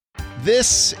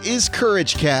This is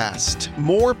Courage Cast.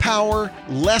 More power,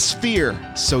 less fear,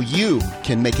 so you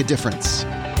can make a difference.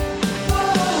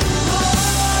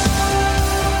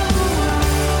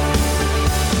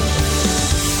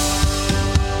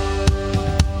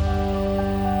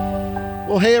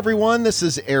 Well, hey everyone, this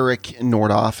is Eric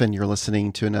Nordoff, and you're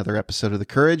listening to another episode of the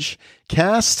Courage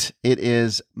Cast. It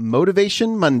is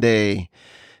Motivation Monday,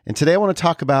 and today I want to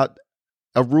talk about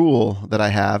a rule that I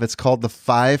have. It's called the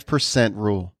 5%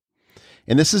 rule.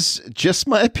 And this is just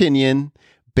my opinion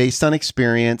based on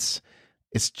experience.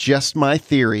 It's just my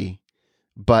theory,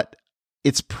 but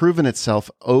it's proven itself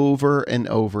over and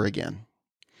over again.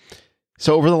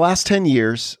 So over the last 10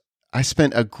 years, I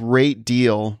spent a great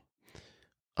deal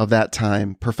of that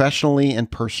time professionally and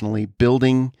personally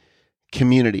building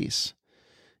communities.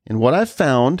 And what I've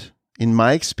found in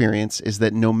my experience is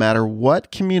that no matter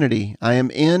what community I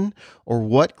am in or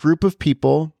what group of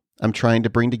people I'm trying to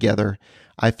bring together,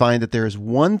 I find that there is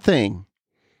one thing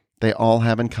they all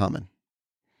have in common.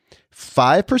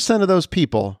 5% of those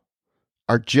people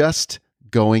are just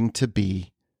going to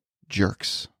be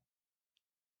jerks.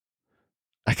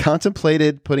 I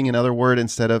contemplated putting another word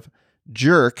instead of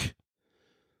jerk,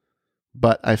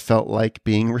 but I felt like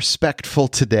being respectful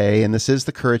today. And this is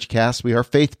the Courage Cast. We are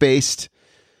faith-based,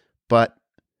 but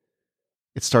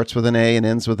it starts with an A and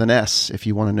ends with an S if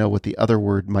you want to know what the other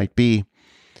word might be.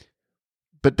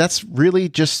 But that's really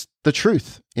just the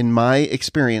truth. In my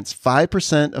experience,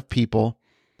 5% of people,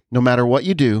 no matter what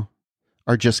you do,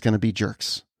 are just going to be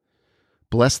jerks.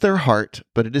 Bless their heart,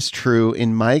 but it is true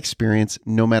in my experience,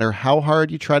 no matter how hard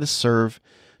you try to serve,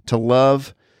 to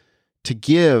love, to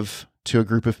give to a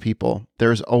group of people,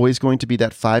 there's always going to be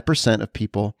that 5% of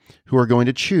people who are going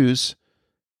to choose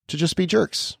to just be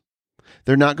jerks.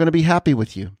 They're not going to be happy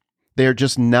with you. They are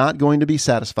just not going to be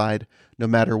satisfied no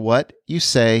matter what you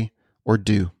say or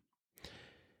do.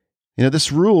 You know,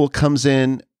 this rule comes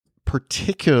in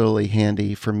particularly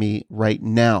handy for me right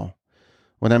now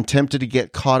when I'm tempted to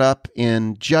get caught up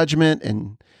in judgment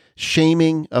and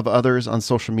shaming of others on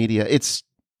social media. It's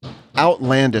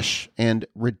outlandish and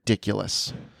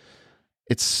ridiculous.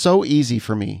 It's so easy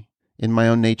for me in my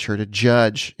own nature to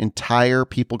judge entire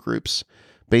people groups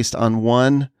based on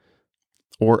one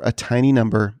or a tiny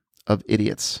number of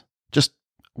idiots. Just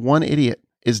one idiot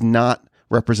is not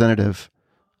representative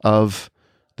of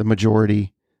the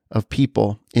majority of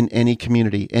people in any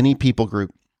community, any people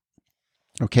group.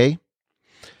 Okay?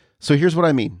 So here's what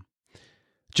I mean.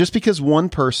 Just because one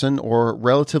person or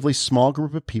relatively small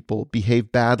group of people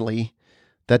behave badly,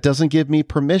 that doesn't give me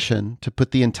permission to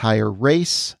put the entire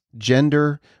race,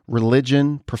 gender,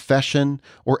 religion, profession,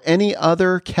 or any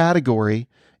other category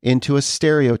into a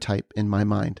stereotype in my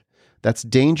mind. That's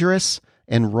dangerous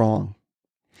and wrong.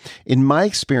 In my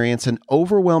experience, an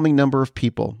overwhelming number of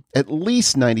people, at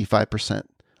least 95%,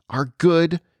 are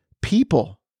good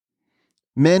people.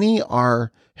 Many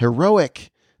are heroic.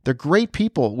 They're great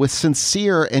people with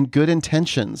sincere and good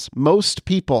intentions. Most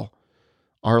people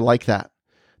are like that.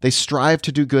 They strive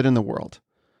to do good in the world.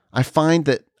 I find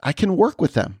that I can work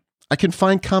with them. I can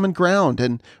find common ground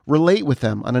and relate with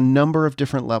them on a number of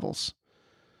different levels.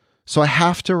 So I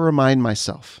have to remind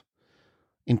myself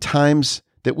in times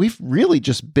that we've really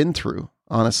just been through,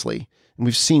 honestly, and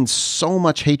we've seen so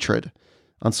much hatred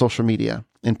on social media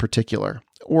in particular,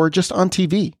 or just on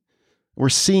TV. We're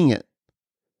seeing it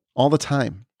all the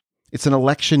time. It's an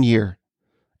election year.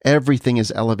 Everything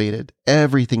is elevated.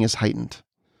 Everything is heightened.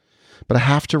 But I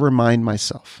have to remind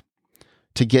myself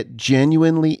to get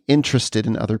genuinely interested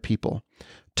in other people,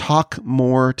 talk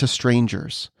more to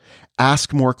strangers,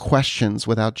 ask more questions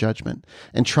without judgment,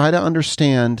 and try to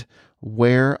understand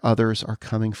where others are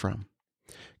coming from.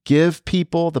 Give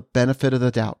people the benefit of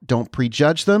the doubt. Don't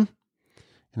prejudge them.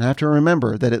 And I have to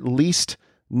remember that at least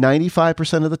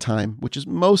 95% of the time, which is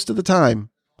most of the time,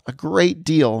 a great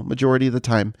deal, majority of the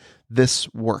time, this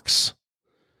works.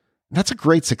 And that's a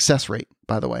great success rate,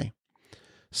 by the way.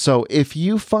 So if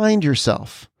you find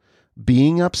yourself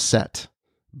being upset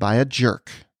by a jerk,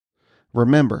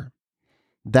 remember,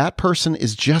 that person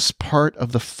is just part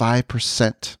of the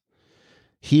 5%.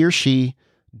 He or she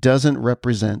doesn't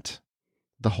represent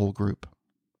the whole group.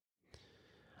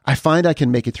 I find I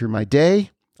can make it through my day.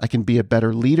 I can be a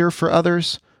better leader for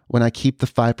others when I keep the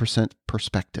 5%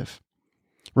 perspective.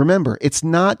 Remember, it's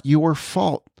not your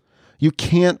fault. You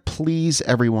can't please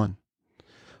everyone.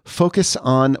 Focus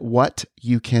on what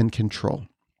you can control.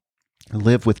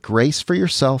 Live with grace for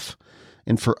yourself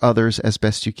and for others as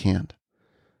best you can.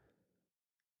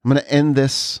 I'm going to end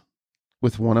this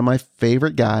with one of my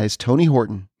favorite guys, Tony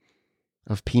Horton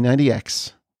of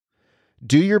P90X.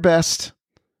 Do your best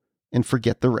and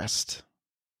forget the rest.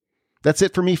 That's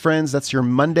it for me, friends. That's your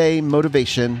Monday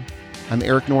motivation. I'm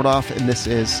Eric Nordoff, and this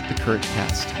is the Courage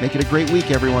Cast. Make it a great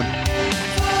week, everyone.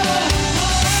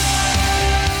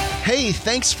 Hey,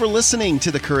 thanks for listening to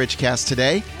the Courage Cast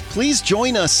today. Please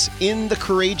join us in the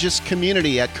Courageous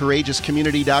Community at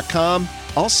courageouscommunity.com.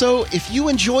 Also, if you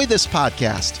enjoy this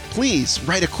podcast, please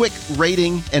write a quick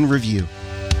rating and review.